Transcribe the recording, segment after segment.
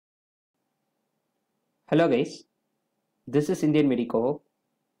Hello guys, this is Indian Medico,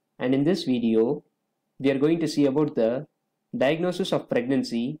 and in this video we are going to see about the diagnosis of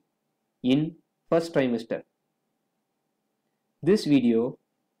pregnancy in first trimester. This video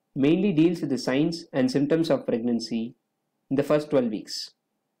mainly deals with the signs and symptoms of pregnancy in the first 12 weeks.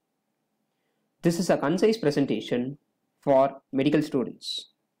 This is a concise presentation for medical students.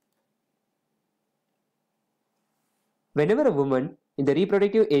 Whenever a woman in the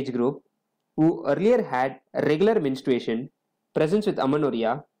reproductive age group who earlier had a regular menstruation presents with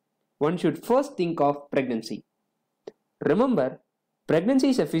amenorrhea, one should first think of pregnancy. Remember, pregnancy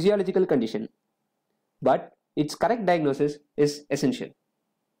is a physiological condition, but its correct diagnosis is essential.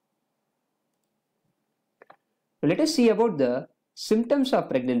 Let us see about the symptoms of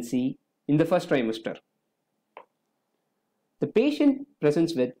pregnancy in the first trimester. The patient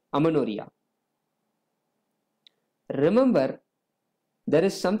presents with amenorrhea. Remember, there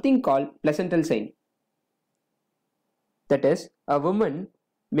is something called placental sign. That is, a woman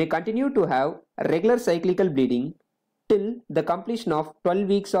may continue to have regular cyclical bleeding till the completion of 12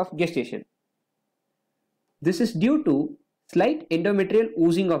 weeks of gestation. This is due to slight endometrial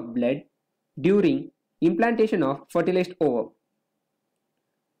oozing of blood during implantation of fertilized ovum.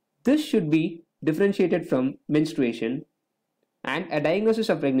 This should be differentiated from menstruation, and a diagnosis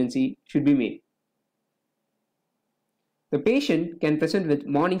of pregnancy should be made. The patient can present with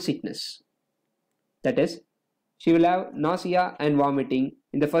morning sickness. That is, she will have nausea and vomiting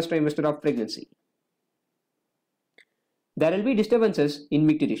in the first trimester of pregnancy. There will be disturbances in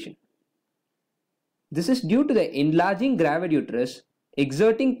micturition. This is due to the enlarging gravid uterus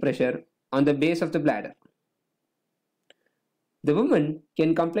exerting pressure on the base of the bladder. The woman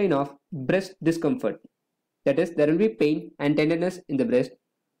can complain of breast discomfort. That is, there will be pain and tenderness in the breast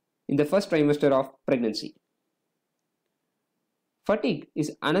in the first trimester of pregnancy. Fatigue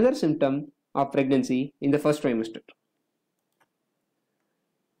is another symptom of pregnancy in the first trimester.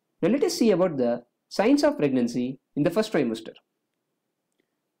 Now let us see about the signs of pregnancy in the first trimester.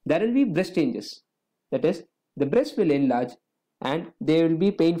 There will be breast changes. That is, the breast will enlarge and they will be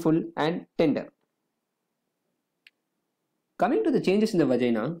painful and tender. Coming to the changes in the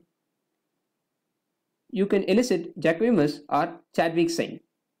vagina, you can elicit Jacquemus or Chadwick's sign.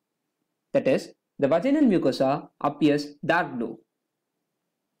 That is, the vaginal mucosa appears dark blue.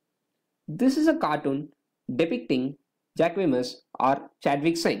 This is a cartoon depicting Jacquemus or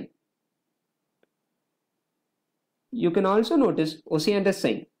Chadwick's sign. You can also notice Osiander's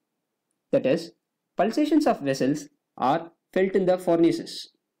sign. That is, pulsations of vessels are felt in the fornices.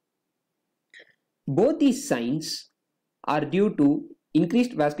 Both these signs are due to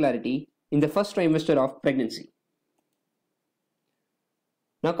increased vascularity in the first trimester of pregnancy.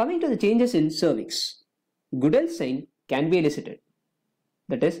 Now coming to the changes in cervix, Goodell's sign can be elicited.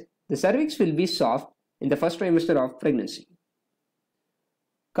 That is, the cervix will be soft in the first trimester of pregnancy.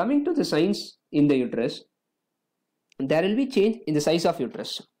 Coming to the signs in the uterus, there will be change in the size of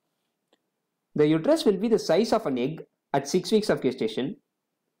uterus. The uterus will be the size of an egg at 6 weeks of gestation.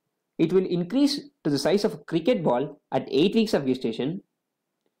 It will increase to the size of a cricket ball at 8 weeks of gestation,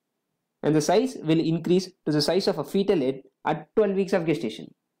 and the size will increase to the size of a fetal head at 12 weeks of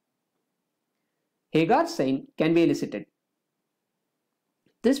gestation. Hagar's sign can be elicited.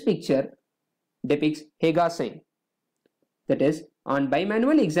 This picture depicts Hagar's sign. That is, on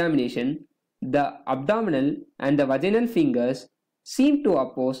bimanual examination, the abdominal and the vaginal fingers seem to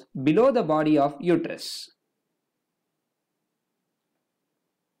oppose below the body of uterus.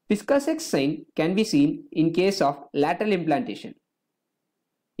 Piscasec's sign can be seen in case of lateral implantation.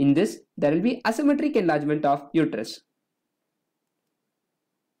 In this, there will be asymmetric enlargement of uterus.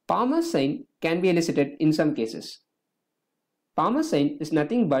 Palmer's sign can be elicited in some cases. Palmer's sign is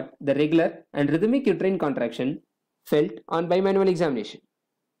nothing but the regular and rhythmic uterine contraction felt on bimanual examination.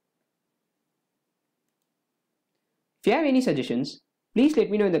 If you have any suggestions, please let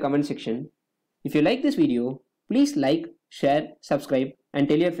me know in the comment section. If you like this video, please like, share, subscribe and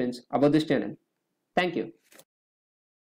tell your friends about this channel. Thank you.